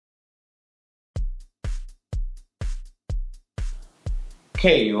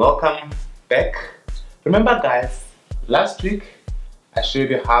Okay, welcome back. Remember guys, last week I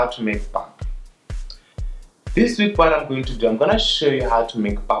showed you how to make pap. This week what I'm going to do, I'm going to show you how to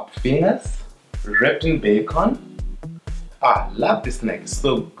make pap fingers wrapped in bacon. I love this snack, it's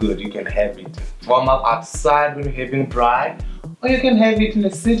so good. You can have it warm up outside when you're having braai, or you can have it in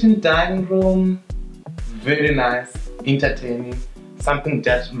a sitting dining room. Very nice, entertaining, something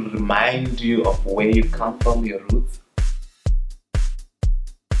that will remind you of where you come from, your roots.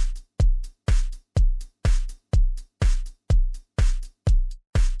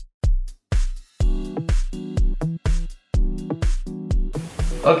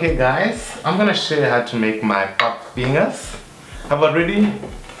 Okay guys, I'm gonna show you how to make my pap fingers. I've already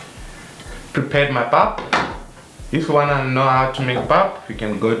prepared my pap. If you wanna know how to make pap, you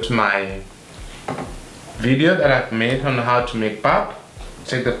can go to my video that I've made on how to make pap.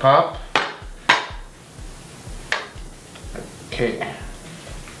 Take the pap.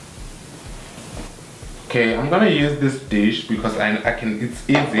 Okay, I'm gonna use this dish because it's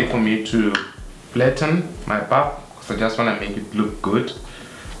easy for me to flatten my pap because I just wanna make it look good.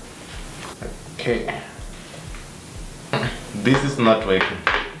 Okay, this is not working.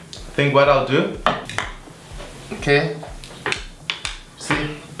 I think what I'll do, okay,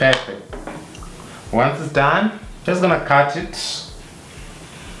 see, perfect. Once it's done, just gonna cut it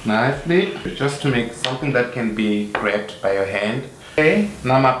nicely, just to make something that can be grabbed by your hand. Okay,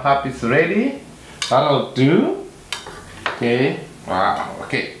 now my pap is ready. What I'll do, okay, wow,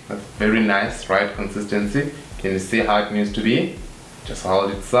 okay, that's very nice, right consistency. Can you see how it needs to be? Just hold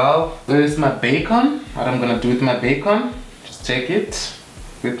itself. There is my bacon. What I'm gonna do with my bacon, just take it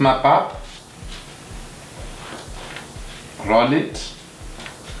with my pap, roll it,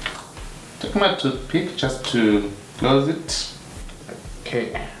 take my toothpick just to close it.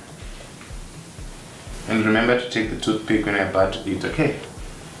 Okay, and remember to take the toothpick when you're about to eat. Okay,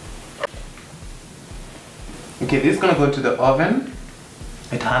 this is gonna go to the oven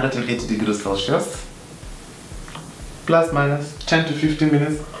at 180 degrees Celsius. Plus minus 10 to 15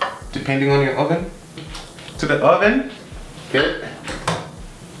 minutes depending on your oven. To the oven. Okay,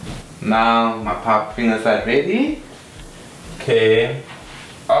 now my pap fingers are ready. Okay,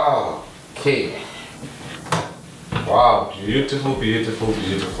 wow, beautiful, beautiful,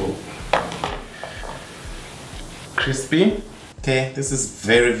 beautiful, crispy. Okay, this is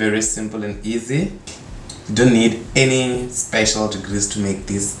very, very simple and easy. You don't need any special degrees to make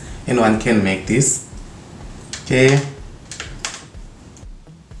this. Anyone can make this. Okay,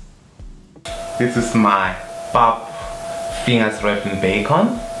 this is my pap fingers wrapped in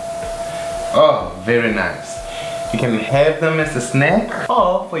bacon. Oh, very nice. You can have them as a snack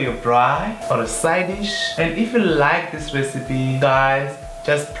or for your braai or a side dish. And if you like this recipe guys,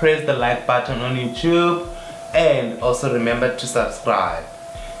 just press the like button on YouTube and also remember to subscribe.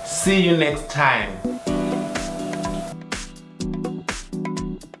 See you next time.